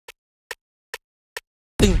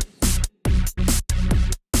ting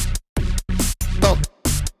tok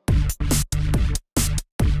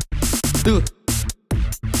do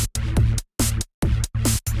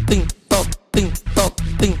ting tok ting tok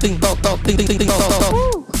ting ting tok tok ting ting ting tok tok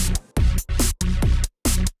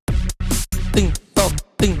ting tok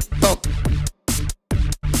ting tok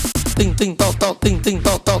ting ting tok tok ting ting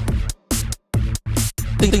tok tok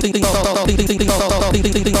ting ting ting tok tok ting ting ting tok tok ting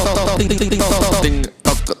ting ting tok tok ting ting ting tok tok ting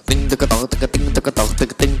tok ting tok tok ting tok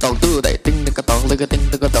tok ting tok tu dai ting tok tok ting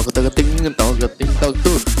tok tok ting tok ting tok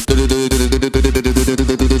tu